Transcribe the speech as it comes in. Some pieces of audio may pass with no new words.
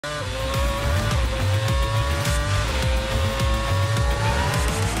Welcome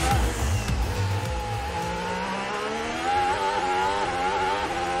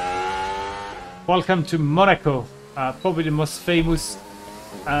to Monaco, probably the most famous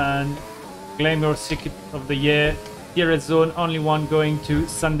and glamorous circuit of the year. DRS zone, only one going to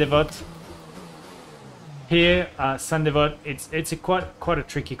Saint-Devote. Here, Saint-Devote, it's a quite a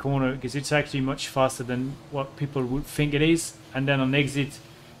tricky corner because it's actually much faster than what people would think it is. And then on exit,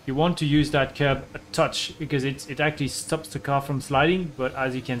 you want to use that curb a touch because it actually stops the car from sliding. But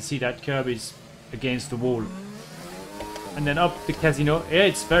as you can see, that curb is against the wall. And then up the Casino, yeah,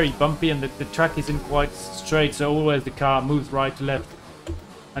 it's very bumpy and the track isn't quite straight, so always the car moves right to left.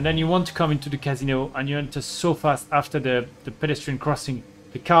 And then you want to come into the Casino and you enter so fast after the pedestrian crossing.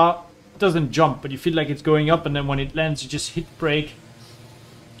 The car doesn't jump, but you feel like it's going up, and then when it lands you just hit brake,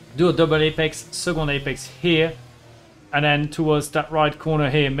 do a double apex, second apex here, and then towards that right corner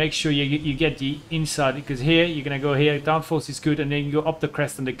here, make sure you get the inside, because here you're going to go here, downforce is good, and then you go up the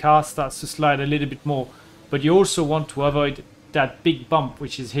crest and the car starts to slide a little bit more. But you also want to avoid that big bump,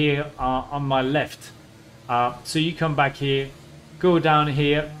 which is here on my left. So you come back here, go down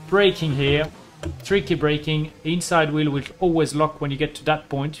here, braking here, tricky braking. The inside wheel will always lock when you get to that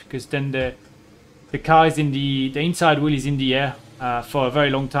point, because then the car is in the inside wheel is in the air for a very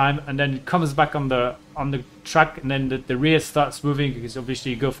long time, and then it comes back on the track, and then the rear starts moving because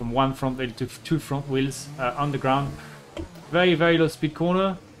obviously you go from one front wheel to two front wheels on the ground. Very, very low speed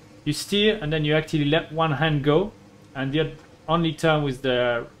corner. You steer and then you actually let one hand go and you only turn with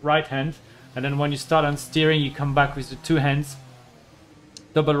the right hand, and then when you start on steering you come back with the two hands.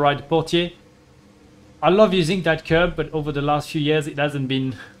 Double right portier. I love using that curb, but over the last few years it hasn't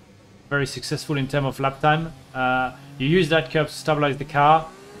been very successful in terms of lap time. You use that curb to stabilize the car,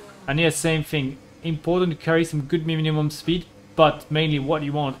 and here same thing. Important to carry some good minimum speed, but mainly what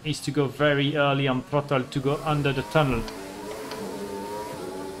you want is to go very early on throttle to go under the tunnel.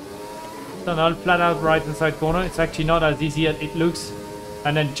 Tunnel, flat out right hand side corner. It's actually not as easy as it looks.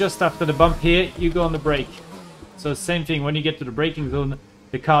 And then just after the bump here, you go on the brake. So same thing, when you get to the braking zone,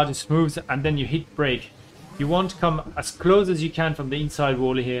 the car just moves and then you hit brake. You want to come as close as you can from the inside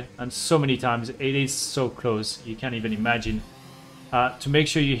wall here, and so many times it is so close you can't even imagine. To make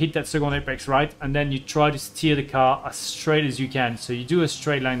sure you hit that second apex right, and then you try to steer the car as straight as you can. So you do a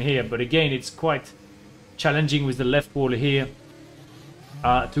straight line here, but again it's quite challenging with the left wall here.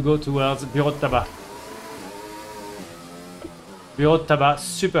 To go towards Bureau de Tabac. Bureau de Tabac,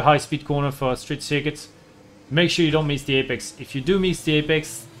 super high speed corner for street circuits. Make sure you don't miss the apex. If you do miss the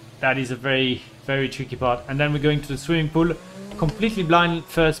apex, that is a very, very tricky part. And then we're going to the swimming pool. Completely blind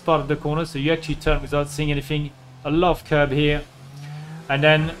first part of the corner, so you actually turn without seeing anything. A lot of curb here. And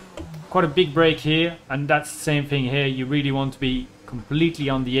then quite a big break here. And that's the same thing here. You really want to be completely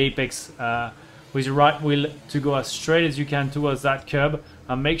on the apex with your right wheel to go as straight as you can towards that curb,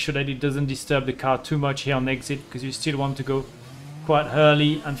 and make sure that it doesn't disturb the car too much here on exit, because you still want to go quite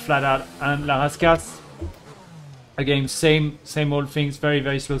early and flat out. And La Rascasse, again same old things, very,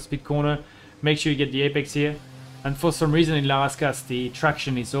 very slow speed corner. Make sure you get the apex here, and for some reason in La Rascasse the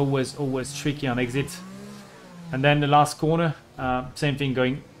traction is always tricky on exit. And then the last corner, same thing,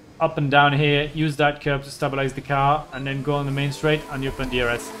 going up and down here. Use that curb to stabilize the car, and then go on the main straight and you open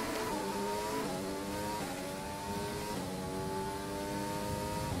DRS.